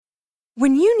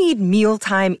When you need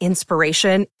mealtime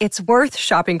inspiration, it's worth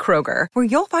shopping Kroger, where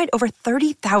you'll find over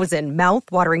 30,000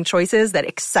 mouth-watering choices that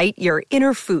excite your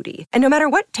inner foodie. And no matter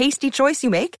what tasty choice you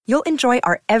make, you'll enjoy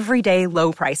our everyday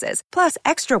low prices, plus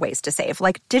extra ways to save,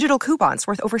 like digital coupons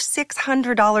worth over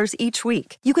 $600 each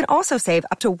week. You can also save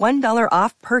up to $1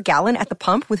 off per gallon at the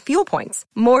pump with fuel points.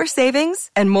 More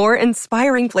savings and more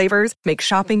inspiring flavors make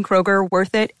shopping Kroger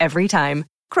worth it every time.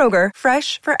 Kroger,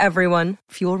 fresh for everyone.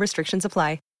 Fuel restrictions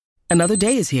apply. Another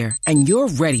day is here, and you're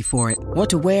ready for it. What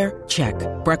to wear? Check.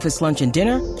 Breakfast, lunch, and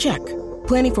dinner? Check.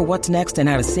 Planning for what's next and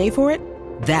how to save for it?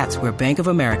 That's where Bank of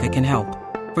America can help.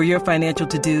 For your financial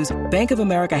to-dos, Bank of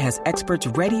America has experts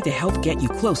ready to help get you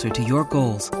closer to your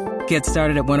goals. Get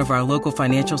started at one of our local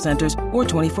financial centers or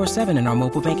 24/7 in our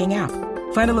mobile banking app.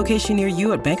 Find a location near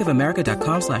you at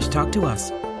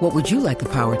bankofamerica.com/talktous. What would you like the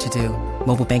power to do?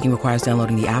 Mobile banking requires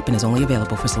downloading the app and is only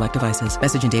available for select devices.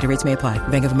 Message and data rates may apply.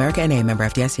 Bank of America N.A., member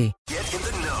FDIC. Get in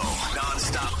the know.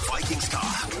 Non-stop Vikings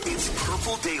talk. It's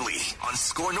Purple Daily on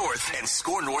Score North and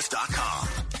ScoreNorth.com.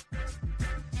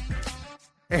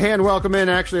 And welcome in.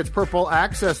 Actually, it's Purple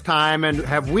Access time. And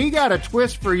have we got a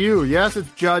twist for you? Yes,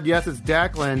 it's Judd. Yes, it's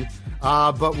Declan.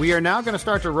 But we are now going to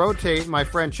start to rotate my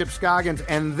friend Chip Scoggins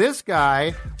and this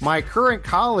guy, my current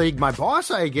colleague, my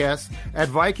boss, I guess, at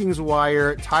Vikings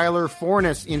Wire, Tyler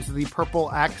Forness, into the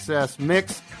Purple Access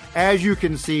mix. As you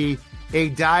can see, a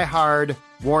diehard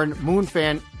Warren Moon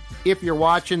fan. If you're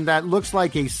watching, that looks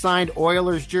like a signed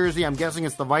Oilers jersey. I'm guessing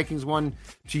it's the Vikings one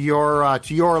to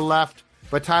your left.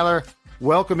 But Tyler,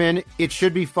 welcome in. It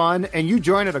should be fun. And you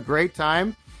joined at a great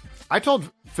time. I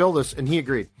told Phil this, and he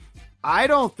agreed. I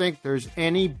don't think there's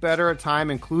any better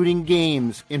time, including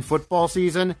games in football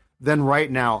season, than right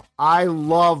now. I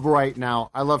love right now.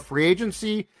 I love free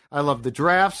agency. I love the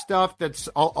draft stuff. That's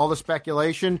all the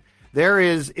speculation.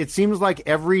 It seems like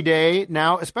every day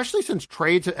now, especially since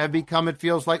trades have become, it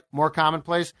feels like, more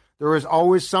commonplace, there is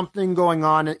always something going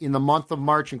on in the month of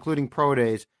March, including pro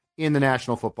days in the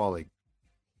National Football League.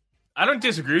 I don't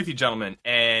disagree with you, gentlemen.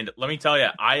 And let me tell you,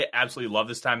 I absolutely love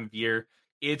this time of year.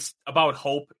 It's about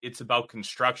hope. It's about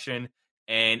construction.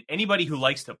 And anybody who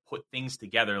likes to put things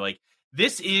together, like,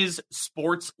 this is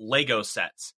sports Lego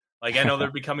sets. Like, I know they're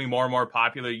becoming more and more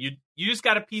popular. You just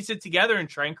got to piece it together and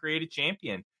try and create a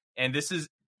champion. And this is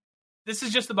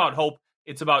just about hope.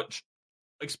 It's about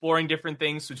exploring different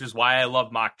things, which is why I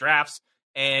love mock drafts.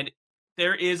 And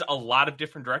there is a lot of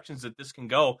different directions that this can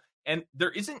go. And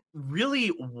there isn't really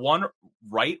one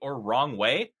right or wrong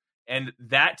way. And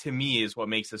that, to me, is what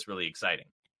makes this really exciting.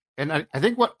 And I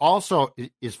think what also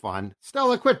is fun,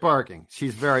 Stella, quit barking.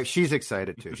 She's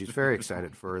excited, too. She's very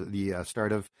excited for the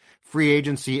start of free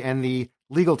agency and the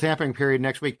legal tampering period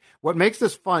next week. What makes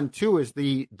this fun, too, is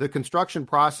the construction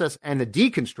process and the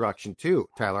deconstruction, too,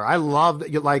 Tyler. I love that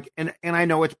you like, and I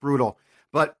know it's brutal,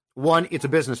 but one, it's a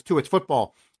business. Two, it's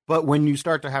football. But when you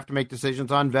start to have to make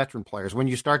decisions on veteran players, when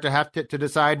you start to have to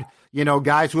decide,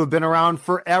 guys who have been around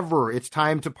forever, it's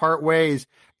time to part ways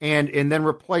and then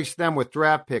replace them with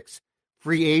draft picks,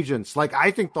 free agents. Like,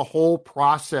 I think the whole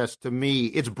process, to me,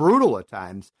 it's brutal at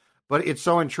times, but it's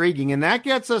so intriguing. And that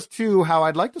gets us to how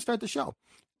I'd like to start the show.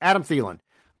 Adam Thielen.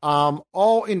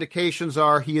 All indications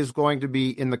are he is going to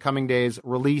be, in the coming days,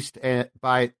 released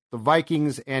by the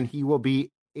Vikings, and he will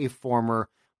be a former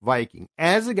Viking.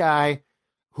 As a guy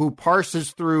who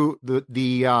parses through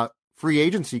the free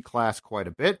agency class quite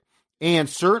a bit, and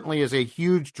certainly is a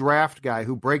huge draft guy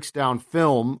who breaks down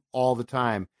film all the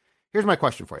time. Here's my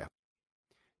question for you.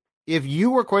 If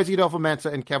you were Kwesi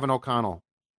Adolfo-Mensah and Kevin O'Connell,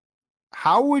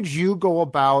 how would you go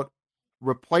about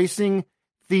replacing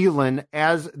Thielen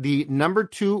as the number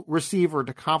 2 receiver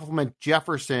to complement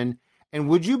Jefferson? And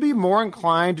would you be more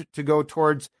inclined to go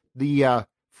towards the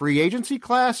free agency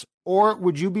class, or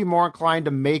would you be more inclined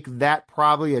to make that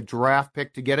probably a draft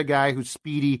pick to get a guy who's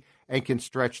speedy and can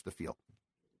stretch the field?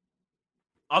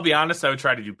 I'll be honest, I would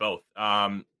try to do both.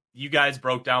 You guys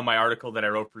broke down my article that I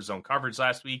wrote for Zone Coverage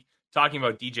last week, talking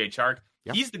about DJ Chark.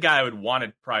 Yep. He's the guy I would want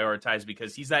to prioritize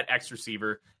because he's that X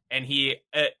receiver, and he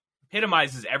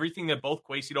epitomizes everything that both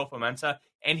Kwesi Adolfo-Mensah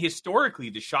and historically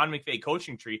the Sean McVay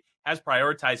coaching tree has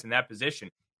prioritized in that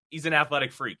position. He's an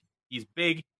athletic freak. He's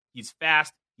big. He's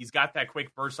fast. He's got that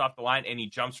quick burst off the line, and he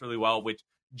jumps really well, which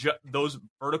those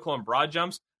vertical and broad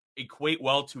jumps equate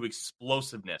well to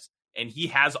explosiveness, and he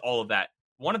has all of that.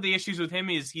 One of the issues with him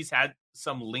is he's had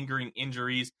some lingering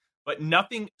injuries, but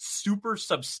nothing super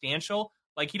substantial.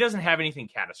 Like, he doesn't have anything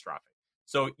catastrophic.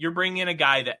 So you're bringing in a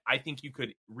guy that I think you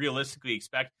could realistically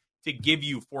expect to give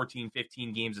you 14,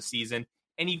 15 games a season,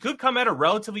 and he could come at a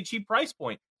relatively cheap price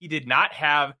point. He did not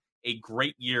have a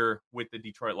great year with the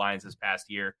Detroit Lions this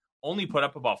past year only put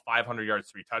up about 500 yards,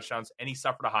 3 touchdowns, and he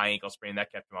suffered a high ankle sprain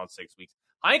that kept him out 6 weeks.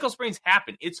 High ankle sprains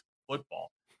happen. It's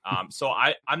football. So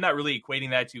I'm not really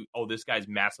equating that to, oh, this guy's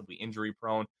massively injury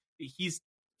prone. He's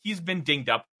been dinged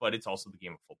up, but it's also the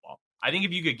game of football. I think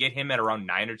if you could get him at around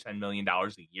 $9 or $10 million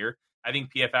a year, I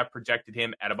think PFF projected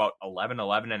him at about 11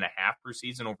 and a half per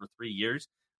season over 3 years.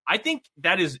 I think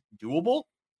that is doable.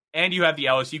 And you have the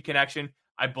LSU connection.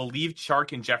 I believe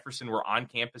Chark and Jefferson were on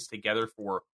campus together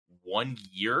for 1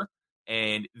 year,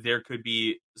 and there could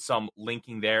be some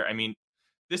linking there. I mean,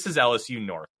 this is LSU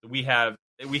North. We have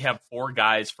 4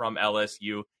 guys from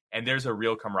LSU, and there's a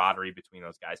real camaraderie between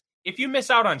those guys. If you miss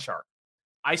out on Chark,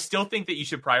 I still think that you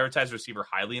should prioritize receiver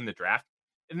highly in the draft,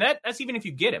 and that's even if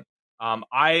you get him.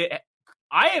 I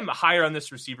am higher on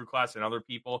this receiver class than other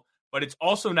people, but it's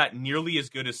also not nearly as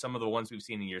good as some of the ones we've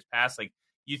seen in years past. Like,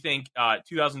 you think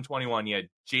 2021, you had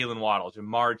Jalen Waddle,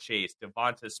 Jamar Chase,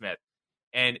 Devonta Smith,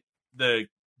 and the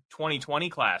 2020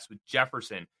 class with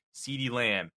Jefferson, CeeDee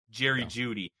Lamb, Jerry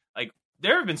Jeudy. Like,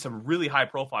 there have been some really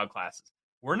high-profile classes.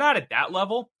 We're not at that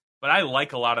level, but I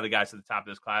like a lot of the guys at the top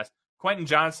of this class. Quentin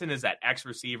Johnson is that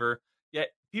X-receiver. Yet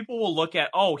people will look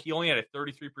at, oh, he only had a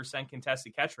 33%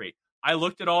 contested catch rate. I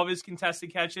looked at all of his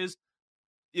contested catches.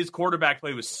 His quarterback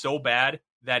play was so bad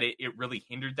that it really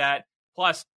hindered that.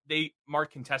 Plus, they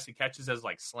mark contested catches as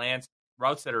like slants,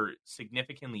 routes that are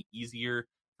significantly easier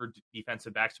for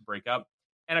defensive backs to break up.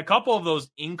 And a couple of those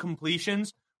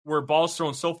incompletions where balls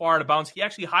thrown so far out of bounds, he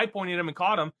actually high-pointed him and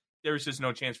caught him. There was just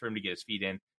no chance for him to get his feet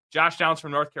in. Josh Downs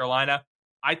from North Carolina,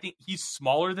 I think he's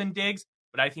smaller than Diggs,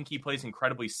 but I think he plays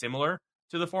incredibly similar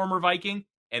to the former Viking.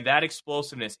 And that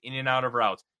explosiveness in and out of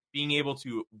routes, being able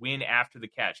to win after the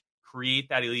catch, create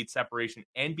that elite separation,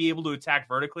 and be able to attack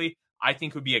vertically, I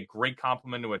think would be a great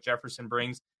compliment to what Jefferson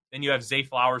brings. Then you have Zay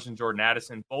Flowers and Jordan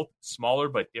Addison, both smaller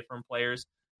but different players.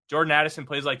 Jordan Addison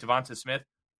plays like Devonta Smith,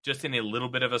 just in a little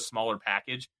bit of a smaller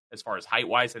package as far as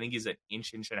height-wise. I think he's an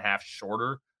inch and a half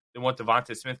shorter than what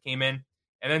Devonta Smith came in.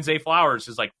 And then Zay Flowers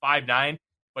is like 5'9",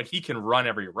 but he can run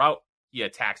every route. He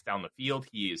attacks down the field.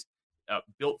 He is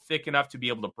built thick enough to be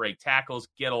able to break tackles,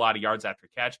 get a lot of yards after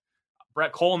catch.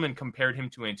 Brett Coleman compared him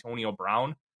to Antonio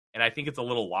Brown, and I think it's a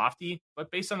little lofty, but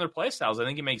based on their play styles, I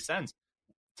think it makes sense.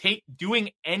 Doing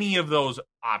any of those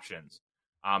options.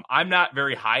 I'm not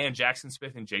very high on Jackson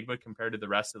Smith-Njigba compared to the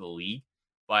rest of the league,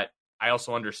 but I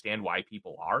also understand why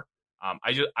people are.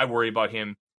 I worry about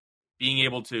him being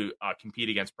able to compete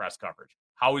against press coverage.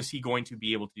 How is he going to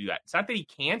be able to do that? It's not that he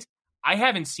can't. I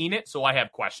haven't seen it, so I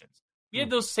have questions. We had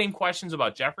those same questions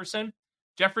about Jefferson.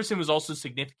 Jefferson was also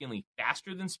significantly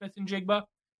faster than Smith-Njigba,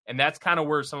 and that's kind of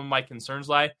where some of my concerns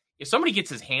lie. If somebody gets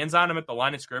his hands on him at the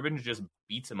line of scrimmage and just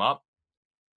beats him up,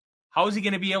 how is he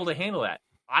going to be able to handle that?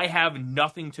 I have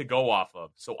nothing to go off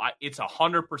of, so it's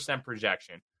 100%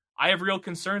 projection. I have real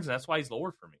concerns, and that's why he's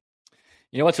lower for me.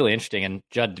 You know what's really interesting, and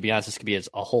Judd, to be honest, this could be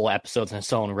a whole episode in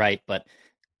its own right, but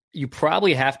you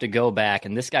probably have to go back,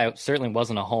 and this guy certainly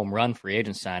wasn't a home run free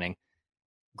agent signing.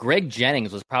 Greg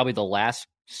Jennings was probably the last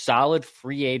solid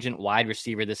free agent wide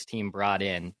receiver this team brought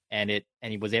in, and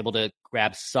he was able to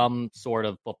grab some sort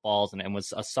of footballs and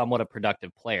was somewhat a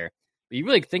productive player. But you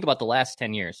really think about the last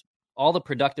 10 years, all the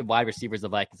productive wide receivers the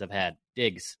Vikings have had: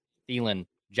 Diggs, Thielen,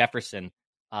 Jefferson.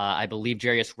 I believe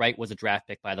Jarius Wright was a draft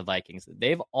pick by the Vikings.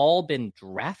 They've all been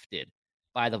drafted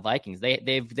by the Vikings.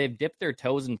 They've dipped their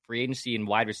toes in free agency and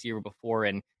wide receiver before,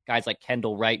 and guys like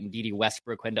Kendall Wright and Dede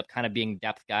Westbrook end up kind of being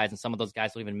depth guys, and some of those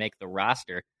guys don't even make the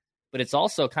roster. But it's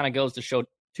also kind of goes to show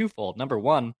twofold. Number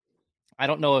one, I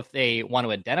don't know if they want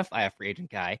to identify a free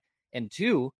agent guy. And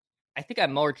two, I think I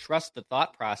more trust the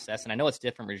thought process, and I know it's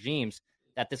different regimes,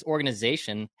 that this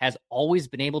organization has always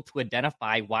been able to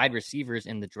identify wide receivers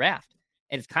in the draft.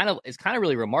 And it's kind of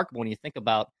really remarkable when you think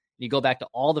about, you go back to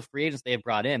all the free agents they have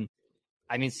brought in.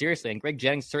 I mean, seriously, and Greg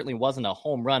Jennings certainly wasn't a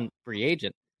home run free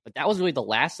agent, but that was really the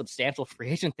last substantial free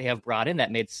agent they have brought in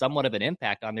that made somewhat of an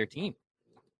impact on their team.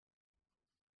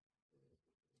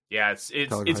 Yeah,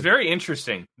 it's very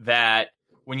interesting that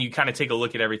when you kind of take a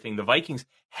look at everything, the Vikings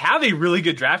have a really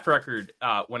good draft record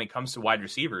when it comes to wide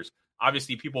receivers.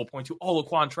 Obviously, people point to,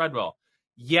 Laquan Treadwell.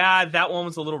 Yeah, that one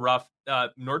was a little rough.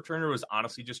 North Turner was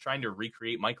honestly just trying to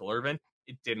recreate Michael Irvin.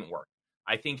 It didn't work.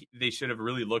 I think they should have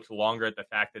really looked longer at the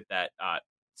fact that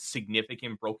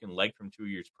significant broken leg from 2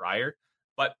 years prior.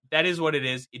 But that is what it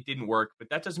is. It didn't work, but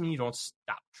that doesn't mean you don't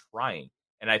stop trying.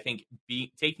 And I think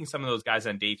taking some of those guys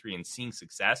on day 3 and seeing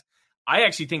success, I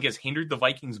actually think has hindered the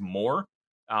Vikings more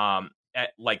at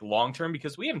like long term,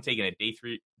 because we haven't taken a day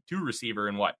 2 receiver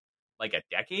in like a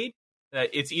decade.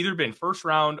 It's either been first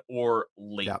round or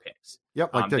late picks.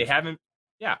 Yep. They haven't.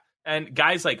 Yeah. And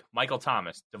guys like Michael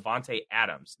Thomas, Devontae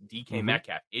Adams, DK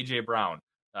Metcalf, A.J. Brown,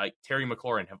 Terry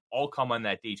McLaurin have all come on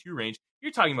that day 2 range.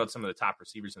 You're talking about some of the top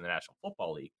receivers in the National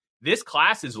Football League. This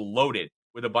class is loaded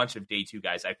with a bunch of day 2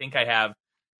 guys. I think I have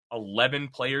 11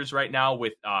 players right now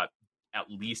with at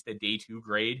least a day 2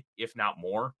 grade, if not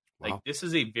more. Wow. Like, this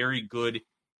is a very good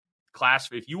class.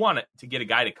 If you want to get a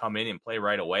guy to come in and play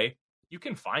right away, you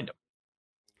can find him.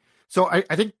 So I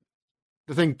think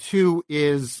the thing too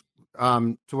is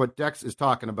to what Dex is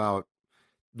talking about,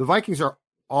 the Vikings are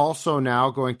also now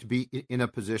going to be in a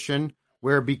position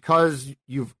where, because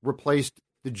you've replaced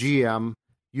the GM,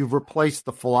 you've replaced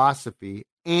the philosophy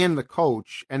and the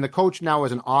coach now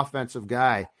is an offensive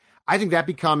guy. I think that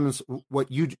becomes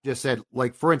what you just said,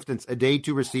 like, for instance, a day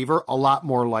 2 receiver, a lot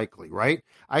more likely, right?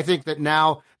 I think that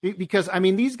now, because, I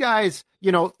mean, these guys,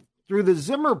 through the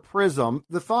Zimmer prism,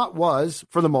 the thought was,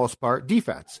 for the most part,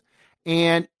 defense.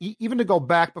 And even to go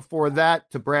back before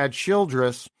that to Brad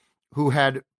Childress, who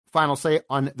had final say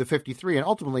on the 53 and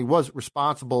ultimately was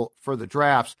responsible for the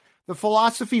drafts, the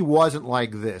philosophy wasn't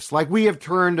like this. Like, we have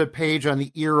turned a page on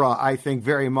the era, I think,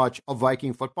 very much of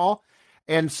Viking football.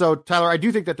 And so, Tyler, I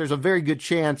do think that there's a very good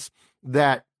chance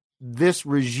that this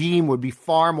regime would be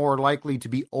far more likely to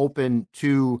be open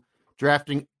to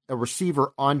drafting a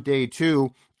receiver on day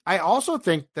 2. I also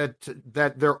think that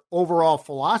their overall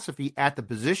philosophy at the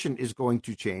position is going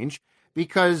to change,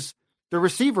 because the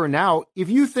receiver now, if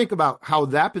you think about how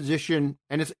that position,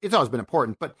 and it's always been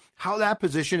important, but how that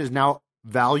position is now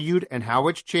valued and how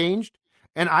it's changed.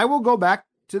 And I will go back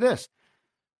to this.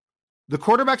 The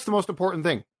quarterback's the most important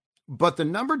thing, but the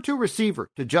number 2 receiver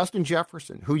to Justin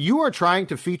Jefferson, who you are trying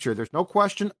to feature, there's no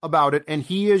question about it, and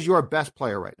he is your best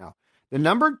player right now. The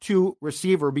number 2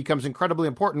 receiver becomes incredibly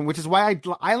important, which is why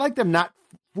I like them not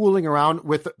fooling around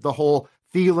with the whole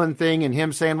Thielen thing and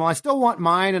him saying, well, I still want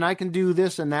mine and I can do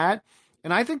this and that.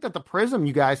 And I think that the prism,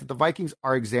 you guys, that the Vikings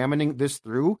are examining this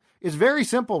through is very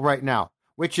simple right now,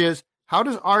 which is, how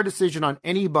does our decision on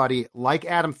anybody like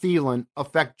Adam Thielen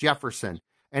affect Jefferson?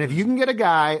 And if you can get a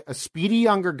guy, a speedy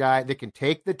younger guy that can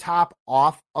take the top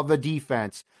off of a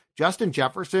defense, Justin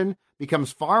Jefferson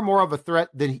becomes far more of a threat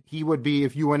than he would be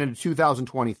if you went into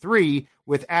 2023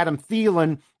 with Adam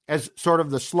Thielen as sort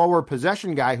of the slower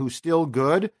possession guy who's still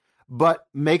good, but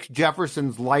makes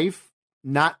Jefferson's life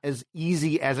not as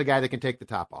easy as a guy that can take the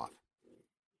top off.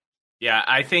 Yeah,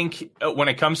 I think when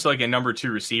it comes to like a number 2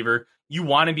 receiver, you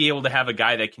want to be able to have a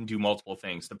guy that can do multiple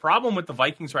things. The problem with the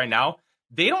Vikings right now,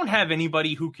 they don't have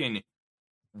anybody who can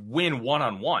win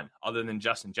one-on-one other than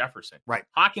Justin Jefferson. Right.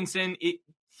 Hawkinson, he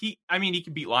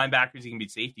can beat linebackers, he can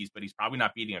beat safeties, but he's probably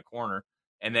not beating a corner.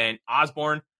 And then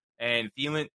Osborne and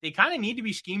Thielen, they kind of need to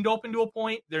be schemed open to a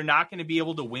point. They're not going to be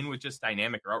able to win with just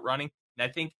dynamic route running. And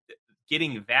I think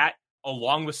getting that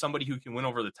along with somebody who can win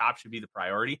over the top should be the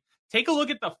priority. Take a look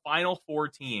at the final 4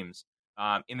 teams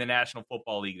in the National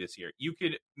Football League this year. You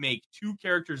could make 2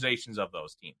 characterizations of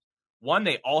those teams. 1,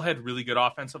 they all had really good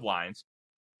offensive lines.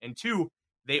 And 2,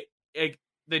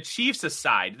 the Chiefs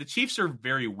aside, the Chiefs are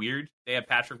very weird. They have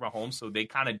Patrick Mahomes, so they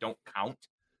kind of don't count.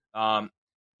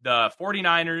 The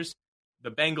 49ers,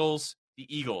 the Bengals, the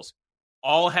Eagles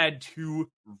all had 2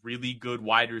 really good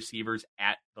wide receivers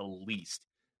at the least.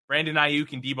 Brandon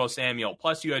Ayuk and Deebo Samuel.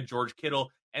 Plus, you had George Kittle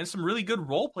and some really good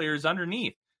role players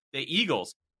underneath. The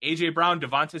Eagles, A.J. Brown,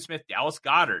 Devonta Smith, Dallas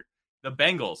Goedert. The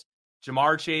Bengals,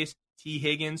 Jamar Chase, T.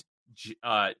 Higgins,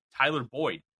 Tyler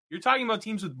Boyd. You're talking about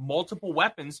teams with multiple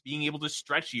weapons being able to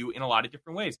stretch you in a lot of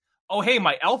different ways. Oh, hey,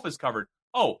 my alpha's covered.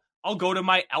 Oh, I'll go to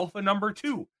my alpha number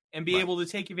 2 and be able to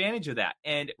take advantage of that.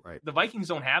 And the Vikings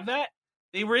don't have that.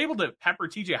 They were able to pepper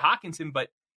T.J. Hawkinson, but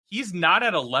he's not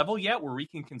at a level yet where we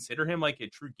can consider him like a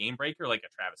true game breaker, like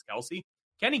a Travis Kelce.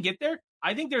 Can he get there?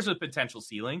 I think there's a potential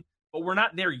ceiling, but we're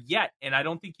not there yet, and I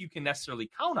don't think you can necessarily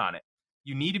count on it.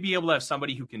 You need to be able to have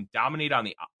somebody who can dominate on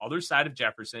the other side of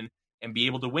Jefferson and be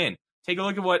able to win. Take a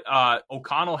look at what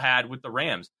O'Connell had with the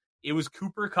Rams. It was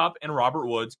Cooper Kupp and Robert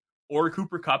Woods, or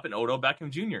Cooper Kupp and Odell Beckham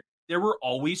Jr. There were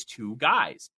always 2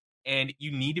 guys, and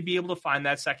you need to be able to find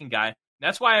that second guy.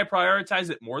 That's why I prioritize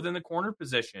it more than the corner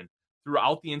position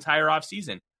throughout the entire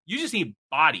offseason. You just need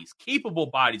bodies, capable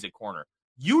bodies at corner.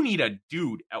 You need a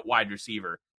dude at wide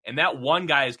receiver, and that one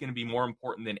guy is going to be more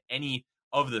important than any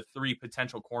of the 3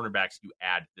 potential cornerbacks you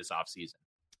add this offseason.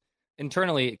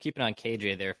 Internally, keeping on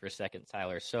KJ there for a second,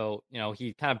 Tyler. So,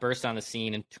 he kind of burst on the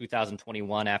scene in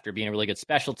 2021 after being a really good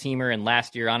special teamer, and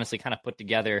last year, honestly, kind of put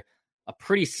together a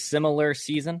pretty similar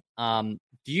season. Do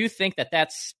you think that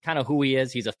that's kind of who he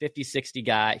is? He's a 50-60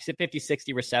 guy,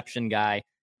 50-60 reception guy,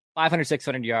 500,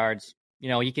 600 yards.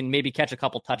 He can maybe catch a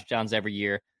couple touchdowns every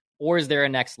year. Or is there a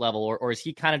next level? Or is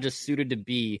he kind of just suited to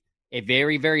be a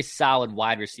very, very solid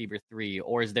wide receiver 3,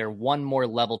 or is there one more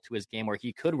level to his game where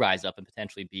he could rise up and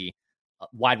potentially be a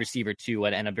wide receiver 2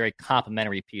 and a very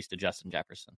complimentary piece to Justin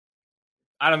Jefferson?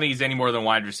 I don't think he's any more than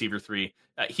wide receiver 3.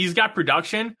 He's got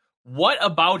production. What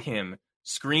about him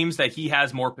screams that he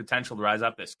has more potential to rise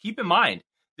up this? Keep in mind,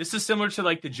 this is similar to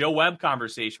like the Joe Webb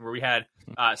conversation where we had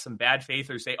some bad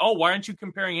faithers say, oh, why aren't you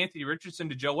comparing Anthony Richardson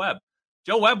to Joe Webb?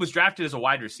 Joe Webb was drafted as a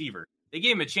wide receiver. They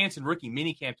gave him a chance in rookie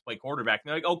minicamp to play quarterback. And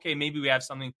they're like, okay, maybe we have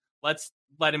something. Let's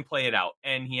let him play it out.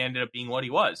 And he ended up being what he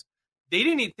was. They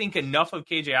didn't think enough of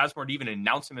KJ Osborne to even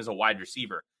announce him as a wide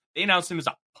receiver. They announced him as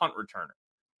a punt returner.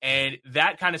 And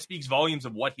that kind of speaks volumes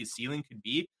of what his ceiling could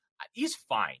be. He's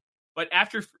fine. But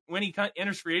when he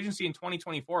enters free agency in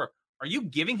 2024, are you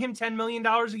giving him $10 million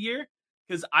a year?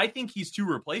 Because I think he's too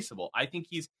replaceable. I think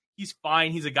he's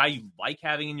fine. He's a guy you like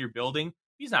having in your building.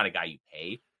 He's not a guy you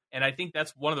pay. And I think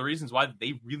that's one of the reasons why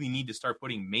they really need to start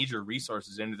putting major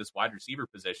resources into this wide receiver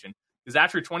position. Because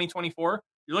after 2024,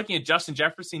 you're looking at Justin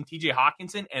Jefferson, TJ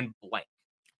Hawkinson, and blank.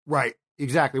 Right,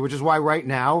 exactly, which is why right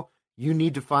now you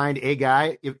need to find a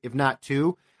guy, if not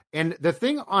two. And the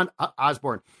thing on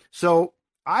Osborne, so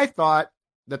I thought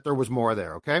that there was more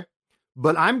there, okay?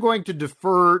 But I'm going to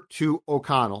defer to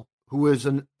O'Connell, who is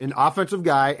an offensive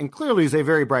guy, and clearly is a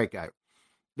very bright guy.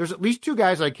 There's at least two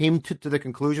guys I came to the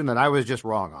conclusion that I was just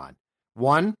wrong on.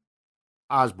 One,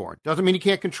 Osborne. Doesn't mean he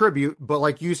can't contribute, but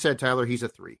like you said, Tyler, he's a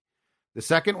 3. The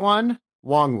second one,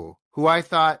 Nwangwu, who I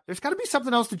thought there's got to be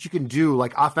something else that you can do,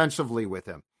 like offensively with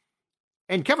him.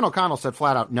 And Kevin O'Connell said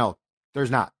flat out, no,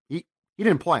 there's not. He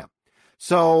didn't play him.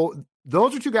 So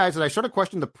those are two guys that I sort of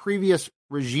questioned the previous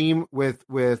regime with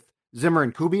Zimmer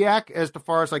and Kubiak as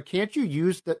far as like, can't you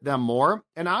use them more?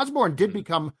 And Osborne did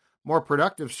become more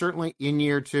productive, certainly in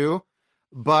year 2.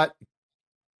 But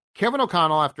Kevin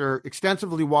O'Connell, after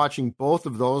extensively watching both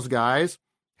of those guys,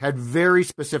 had very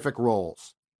specific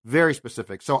roles, very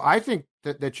specific. So I think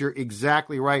that you're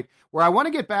exactly right. Where I want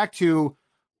to get back to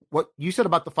what you said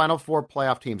about the Final Four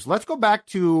playoff teams. Let's go back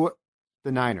to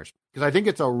the Niners, because I think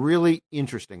it's a really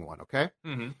interesting one, okay?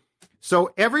 Mm-hmm.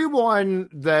 So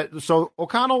so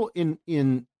O'Connell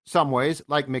in some ways,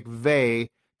 like McVay,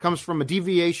 comes from a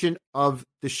deviation of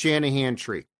the Shanahan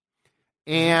tree.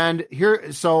 And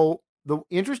so the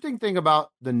interesting thing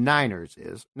about the Niners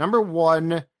is, number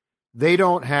one,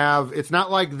 it's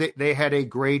not like they had a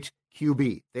great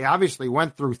QB. They obviously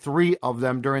went through 3 of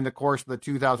them during the course of the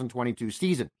 2022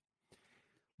 season.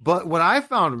 But what I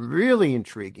found really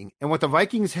intriguing, and what the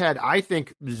Vikings had, I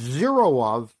think, 0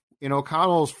 of in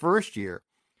O'Connell's first year,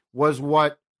 was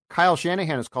what Kyle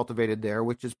Shanahan has cultivated there,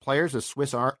 which is players as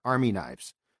Swiss Army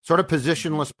knives, sort of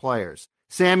positionless players.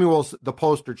 Samuel's the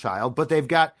poster child, but they've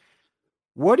got,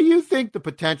 what do you think the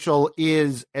potential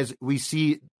is as we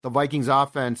see the Vikings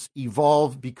offense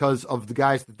evolve because of the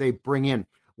guys that they bring in?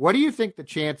 What do you think the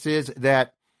chance is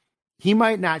that he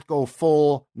might not go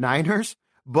full Niners,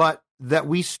 but that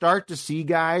we start to see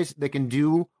guys that can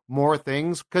do more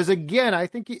things? Because again, I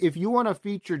think if you want to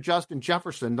feature Justin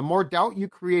Jefferson, the more doubt you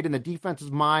create in the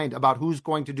defense's mind about who's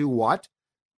going to do what,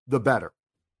 the better.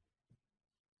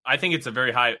 I think it's a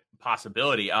very high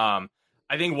possibility. I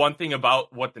think one thing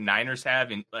about what the Niners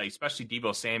have, and especially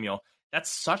Deebo Samuel, that's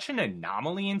such an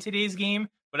anomaly in today's game.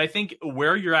 But I think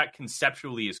where you're at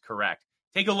conceptually is correct.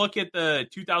 Take a look at the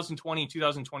 2020 and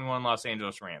 2021 Los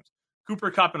Angeles Rams.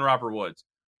 Cooper Kupp and Robert Woods.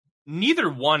 Neither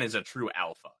one is a true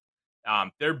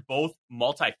alpha. They're both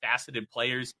multifaceted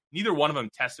players. Neither one of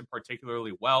them tested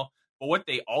particularly well. But what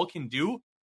they all can do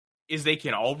is they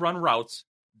can all run routes,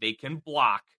 they can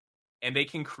block, and they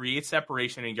can create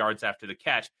separation in yards after the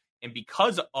catch. And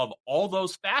because of all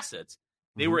those facets,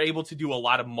 they were able to do a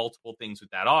lot of multiple things with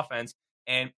that offense.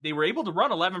 And they were able to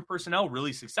run 11 personnel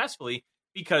really successfully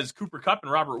because Cooper Kupp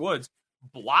and Robert Woods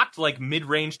blocked like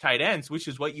mid-range tight ends, which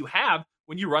is what you have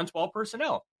when you run 12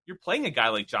 personnel. You're playing a guy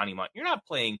like Johnny Munt. You're not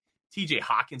playing TJ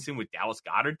Hawkinson with Dallas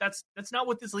Goedert. That's not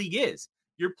what this league is.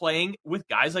 You're playing with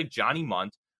guys like Johnny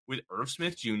Munt, with Irv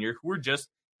Smith Jr., who are just,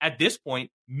 at this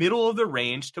point, middle of the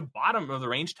range to bottom of the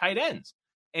range tight ends.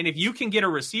 And if you can get a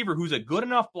receiver who's a good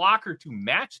enough blocker to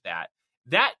match that,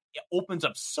 that opens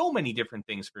up so many different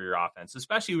things for your offense,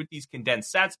 especially with these condensed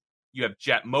sets. You have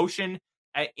jet motion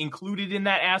included in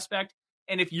that aspect.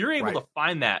 And if you're able to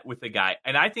find that with a guy,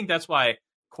 and I think that's why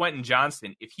Quentin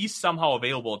Johnston, if he's somehow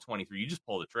available at 23, you just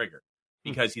pull the trigger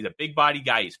because he's a big body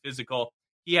guy. He's physical.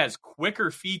 He has quicker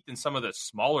feet than some of the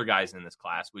smaller guys in this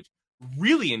class, which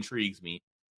really intrigues me.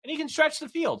 And he can stretch the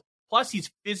field. Plus,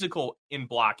 he's physical in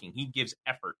blocking. He gives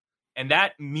effort. And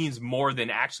that means more than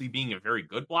actually being a very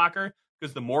good blocker,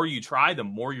 because the more you try, the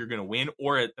more you're going to win,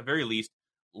 or at the very least,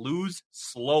 lose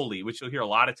slowly, which you'll hear a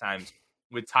lot of times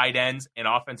with tight ends and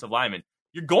offensive linemen,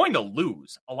 you're going to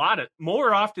lose.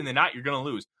 More often than not, you're going to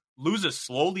lose. Lose as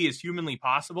slowly as humanly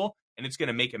possible, and it's going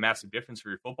to make a massive difference for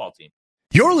your football team.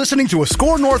 You're listening to a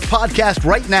Score North podcast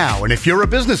right now, and if you're a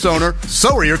business owner,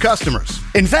 so are your customers.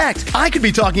 In fact, I could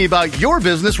be talking about your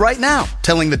business right now,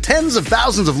 telling the tens of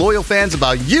thousands of loyal fans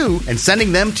about you and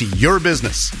sending them to your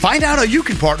business. Find out how you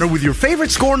can partner with your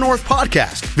favorite Score North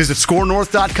podcast. Visit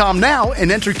scorenorth.com now and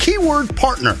enter keyword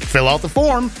partner. Fill out the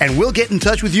form, and we'll get in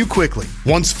touch with you quickly.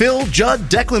 Once Phil, Judd,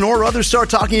 Declan, or others start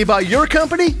talking about your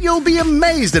company, you'll be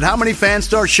amazed at how many fans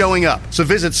start showing up. So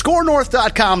visit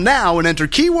scorenorth.com now and enter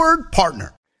keyword partner.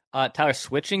 Tyler,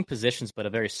 switching positions, but a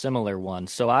very similar one.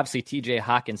 So obviously TJ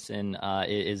Hockenson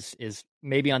is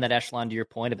maybe on that echelon to your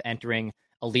point of entering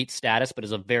elite status, but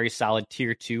is a very solid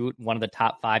tier 2, one of the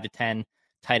top 5 to 10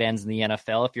 tight ends in the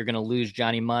NFL. If you're going to lose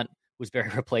Johnny Munt, who's very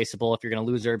replaceable, if you're going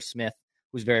to lose Irv Smith,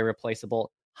 who's very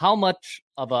replaceable, how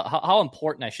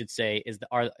important, I should say, is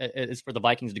for the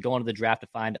Vikings to go into the draft to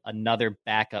find another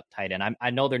backup tight end?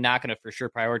 I know they're not going to for sure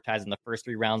prioritize in the first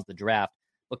 3 rounds of the draft,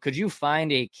 but could you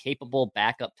find a capable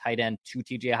backup tight end to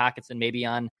TJ Hockenson maybe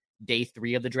on day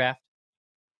 3 of the draft?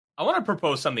 I want to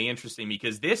propose something interesting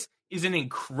because this is an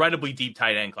incredibly deep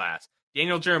tight end class.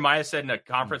 Daniel Jeremiah said in a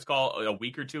conference call a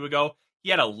week or 2 ago, he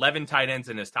had 11 tight ends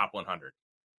in his top 100.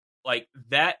 Like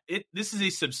that, this is a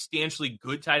substantially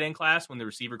good tight end class when the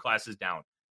receiver class is down.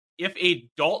 If a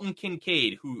Dalton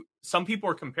Kincaid, who some people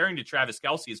are comparing to Travis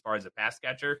Kelce as far as a pass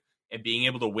catcher and being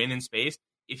able to win in space,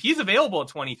 if he's available at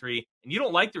 23 and you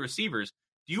don't like the receivers,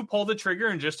 do you pull the trigger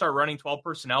and just start running 12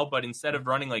 personnel, but instead of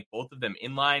running like both of them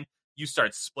in line, you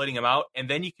start splitting them out, and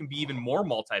then you can be even more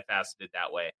multifaceted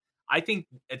that way? I think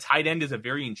a tight end is a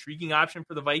very intriguing option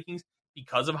for the Vikings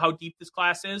because of how deep this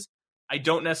class is. I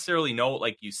don't necessarily know,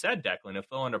 like you said, Declan, if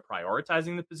they'll end up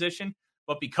prioritizing the position,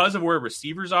 but because of where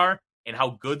receivers are and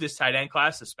how good this tight end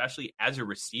class, especially as a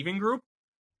receiving group,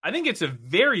 I think it's a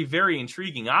very, very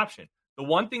intriguing option. The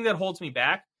one thing that holds me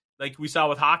back, like we saw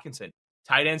with Hockenson,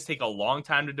 tight ends take a long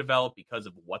time to develop because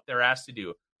of what they're asked to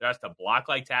do. They're asked to block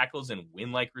like tackles and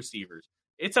win like receivers.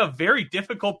 It's a very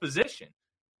difficult position.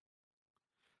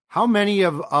 How many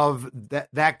of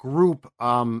that group,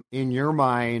 in your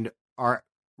mind, are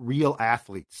real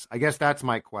athletes? I guess that's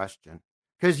my question.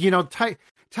 Because,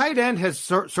 tight end has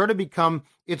sort of become,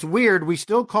 it's weird. We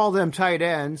still call them tight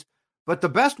ends, but the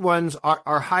best ones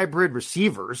are hybrid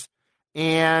receivers.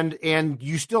 And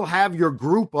you still have your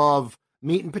group of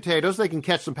meat and potatoes. They can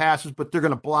catch some passes, but they're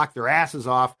going to block their asses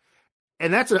off.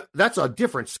 And that's a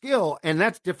different skill, and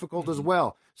that's difficult as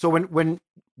well. So when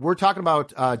we're talking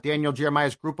about Daniel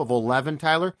Jeremiah's group of 11,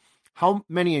 Tyler, how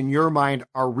many in your mind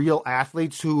are real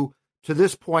athletes who, to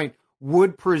this point,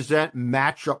 would present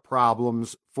matchup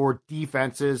problems for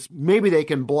defenses? Maybe they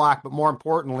can block, but more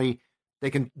importantly, they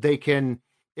can,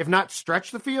 if not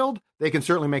stretch the field, they can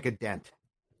certainly make a dent.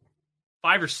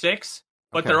 5 or 6,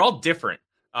 but They're all different.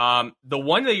 The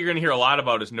one that you're going to hear a lot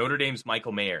about is Notre Dame's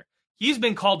Michael Mayer. He's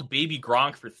been called Baby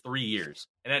Gronk for 3 years,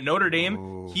 and at Notre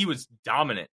Dame, he was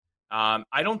dominant.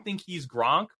 I don't think he's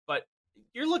Gronk, but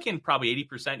you're looking probably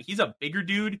 80%. He's a bigger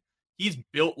dude. He's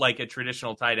built like a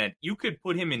traditional tight end. You could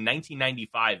put him in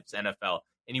 1995's NFL,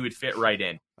 and he would fit right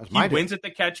in. He wins at the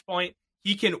catch point.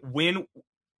 He can win.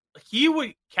 He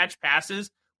would catch passes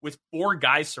with 4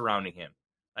 guys surrounding him.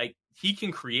 Like, he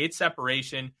can create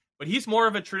separation, but he's more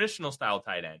of a traditional style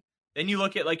tight end. Then you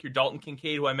look at like your Dalton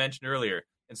Kincaid, who I mentioned earlier,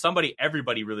 and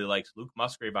everybody really likes, Luke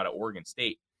Musgrave out of Oregon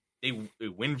State. They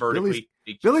win vertically.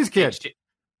 Billy's kid.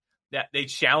 They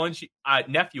challenge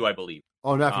nephew, I believe.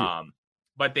 Oh, nephew.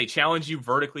 But they challenge you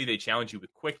vertically. They challenge you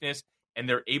with quickness, and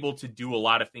they're able to do a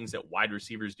lot of things that wide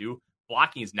receivers do.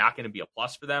 Blocking is not going to be a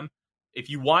plus for them. If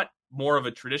you want more of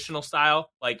a traditional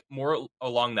style, like more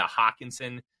along the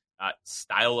Hockenson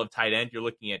style of tight end, you're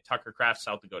looking at Tucker Kraft,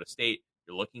 South Dakota State.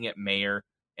 You're looking at Mayer.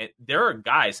 And there are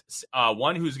guys,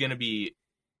 one who's going to be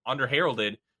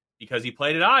under-heralded because he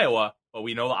played at Iowa, but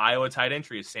we know the Iowa tight end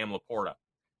tree is Sam Laporta.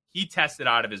 He tested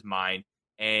out of his mind,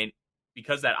 and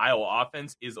because that Iowa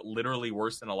offense is literally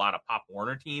worse than a lot of Pop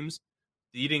Warner teams,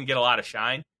 he didn't get a lot of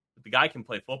shine. But the guy can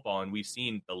play football, and we've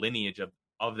seen the lineage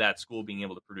of that school being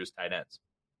able to produce tight ends.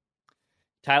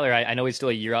 Tyler, I know he's still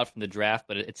a year out from the draft,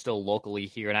 but it's still locally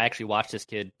here. And I actually watched this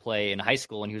kid play in high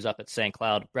school when he was up at St.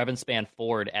 Cloud. Brevin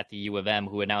Spann-Ford at the U of M,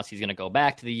 who announced he's going to go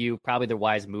back to the U. Probably the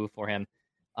wise move for him.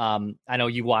 I know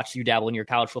you dabble in your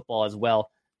college football as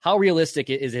well. How realistic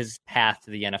is his path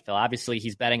to the NFL? Obviously,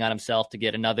 he's betting on himself to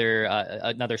get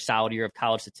another solid year of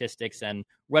college statistics and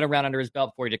run around under his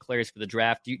belt before he declares for the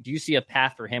draft. Do you see a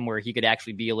path for him where he could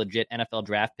actually be a legit NFL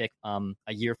draft pick a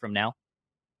year from now?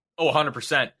 Oh,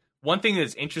 100%. one thing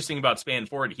that's interesting about Span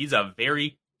Ford, he's a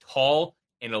very tall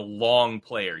and a long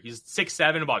player. He's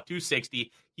 6'7", about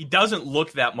 260. He doesn't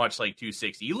look that much like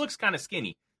 260. He looks kind of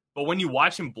skinny. But when you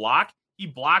watch him block, he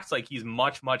blocks like he's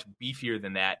much, much beefier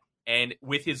than that. And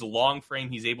with his long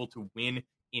frame, he's able to win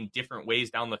in different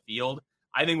ways down the field.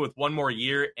 I think with one more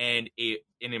year and an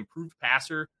improved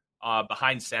passer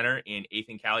behind center in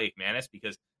Ethan Kaliakmanis,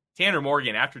 because Tanner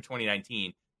Morgan, after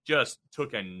 2019, just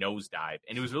took a nosedive.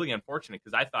 And it was really unfortunate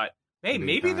because I thought, hey,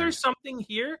 maybe there's something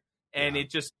here. And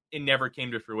it never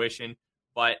came to fruition.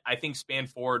 But I think Span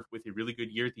Ford, with a really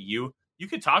good year at the U, you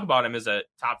could talk about him as a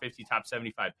top 50, top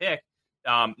 75 pick.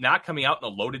 Not coming out in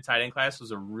the loaded tight end class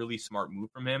was a really smart move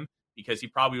from him because he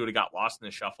probably would have got lost in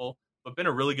the shuffle, but been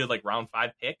a really good like round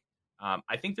 5 pick.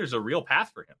 I think there's a real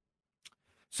path for him.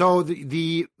 So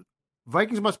the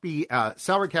Vikings must be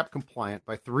salary cap compliant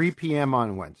by 3 p.m.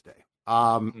 on Wednesday.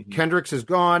 Kendricks is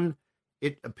gone.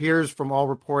 It appears from all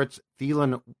reports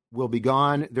Thielen will be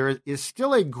gone. There is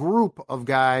still a group of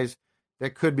guys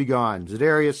that could be gone.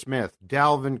 Zadarius Smith,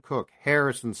 Dalvin Cook,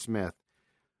 Harrison Smith.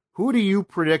 Who do you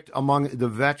predict among the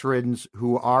veterans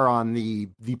who are on the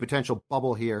potential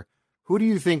bubble here? Who do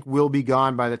you think will be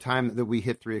gone by the time that we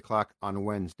hit 3 o'clock on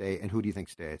Wednesday, and who do you think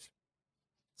stays?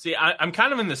 See, I'm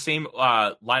kind of in the same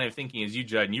line of thinking as you,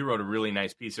 Judd, and you wrote a really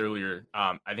nice piece earlier.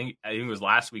 I think it was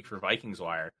last week for Vikings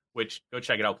Wire, which go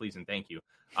check it out, please, and thank you.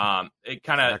 It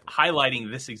kind of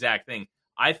highlighting this exact thing.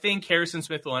 I think Harrison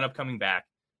Smith will end up coming back.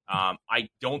 I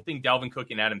don't think Dalvin Cook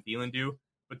and Adam Thielen do,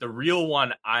 but the real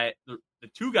one, the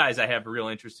two guys I have a real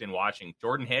interest in watching,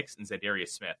 Jordan Hicks and Zadarius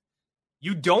Smith.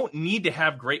 You don't need to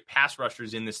have great pass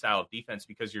rushers in this style of defense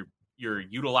because you're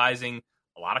utilizing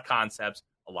a lot of concepts,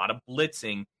 a lot of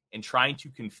blitzing, and trying to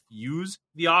confuse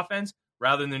the offense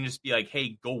rather than just be like,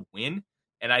 hey, go win.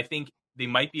 And I think they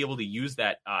might be able to use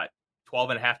that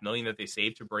 $12.5 million that they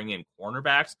saved to bring in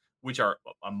cornerbacks, which are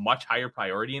a much higher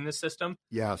priority in this system.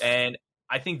 Yes. And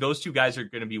I think those two guys are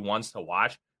going to be ones to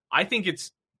watch. I think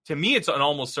it's an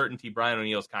almost certainty Brian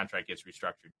O'Neill's contract gets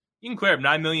restructured. You can clear up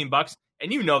 $9 million,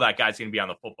 and you know that guy's going to be on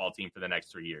the football team for the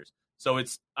next 3 years. So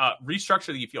it's a restructure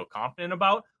that you feel confident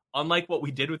about, unlike what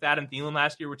we did with Adam Thielen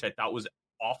last year, which I thought was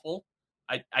awful.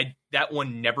 That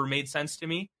one never made sense to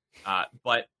me.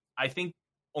 But I think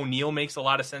O'Neill makes a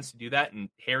lot of sense to do that, and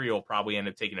Harry will probably end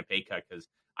up taking a pay cut because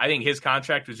I think his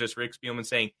contract was just Rick Spielman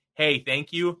saying, hey,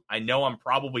 thank you. I know I'm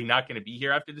probably not going to be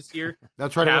here after this year.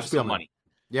 That's right. Have some money.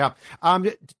 Yeah.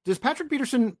 Does Patrick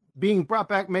Peterson being brought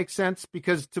back make sense?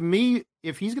 Because to me,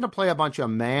 if he's going to play a bunch of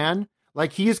man,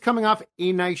 like he is coming off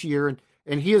a nice year,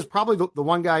 and he is probably the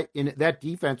one guy in that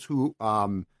defense who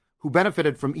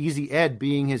benefited from Easy Ed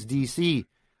being his DC.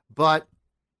 But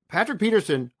Patrick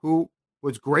Peterson, who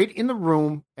was great in the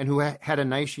room and who had a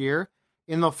nice year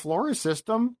in the Flores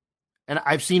system, and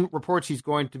I've seen reports he's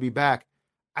going to be back.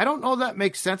 I don't know that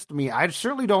makes sense to me. I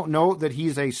certainly don't know that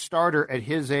he's a starter at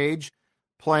his age,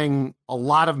 playing a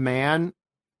lot of man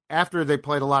after they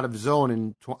played a lot of zone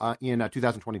in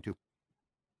 2022.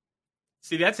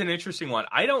 See, that's an interesting one.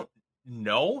 I don't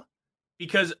know,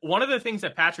 because one of the things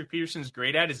that Patrick Peterson's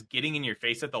great at is getting in your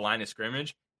face at the line of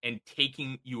scrimmage and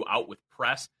taking you out with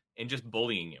press and just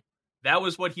bullying you. That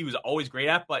was what he was always great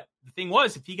at. But the thing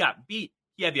was, if he got beat,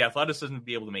 he had the athleticism to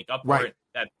be able to make up for it,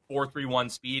 that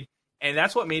 4.31 speed. And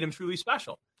that's what made him truly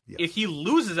special. Yes. If he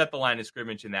loses at the line of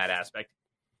scrimmage in that aspect,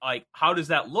 like, how does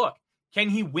that look? Can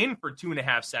he win for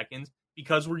 2.5 seconds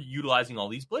because we're utilizing all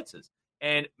these blitzes?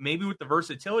 And maybe with the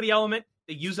versatility element,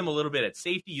 they use him a little bit at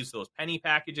safety, use those penny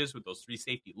packages with those 3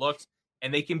 safety looks,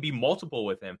 and they can be multiple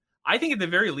with him. I think at the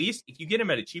very least, if you get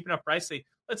him at a cheap enough price,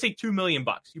 let's say $2 million,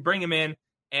 you bring him in,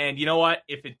 and you know what?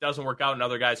 If it doesn't work out and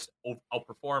other guys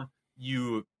outperform,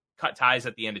 you cut ties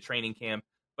at the end of training camp.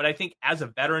 But I think as a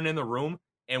veteran in the room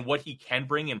and what he can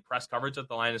bring in press coverage at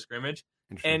the line of scrimmage,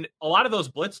 and a lot of those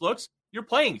blitz looks, you're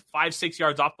playing 5-6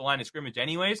 yards off the line of scrimmage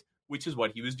anyways, which is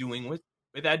what he was doing with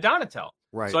Ed Donatel.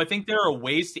 Right. So I think there are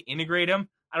ways to integrate him.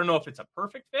 I don't know if it's a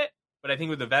perfect fit, but I think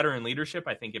with the veteran leadership,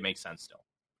 I think it makes sense still.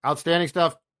 Outstanding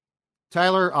stuff.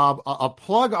 Tyler, I'll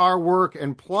plug our work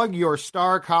and plug your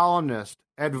star columnist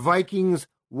at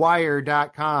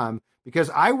VikingsWire.com, because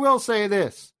I will say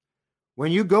this.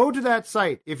 When you go to that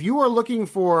site, if you are looking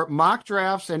for mock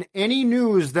drafts and any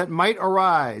news that might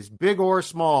arise, big or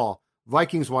small,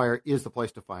 Vikings Wire is the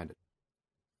place to find it.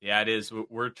 Yeah, it is.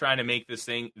 We're trying to make this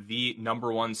thing the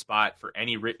number one spot for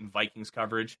any written Vikings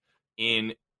coverage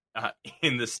in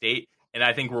the state, and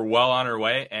I think we're well on our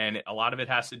way, and a lot of it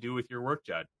has to do with your work,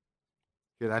 Judd.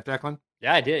 Hear that, Declan?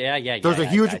 Yeah, I did. Yeah. There's a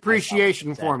huge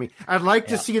appreciation for me. I'd like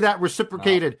to see that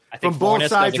reciprocated from both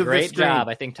sides of the screen. Job.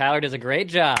 I think Tyler does a great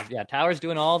job. Yeah, Tyler's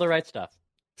doing all the right stuff.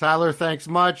 Tyler, thanks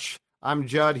much. I'm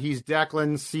Judd. He's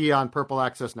Declan. See you on Purple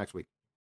Access next week.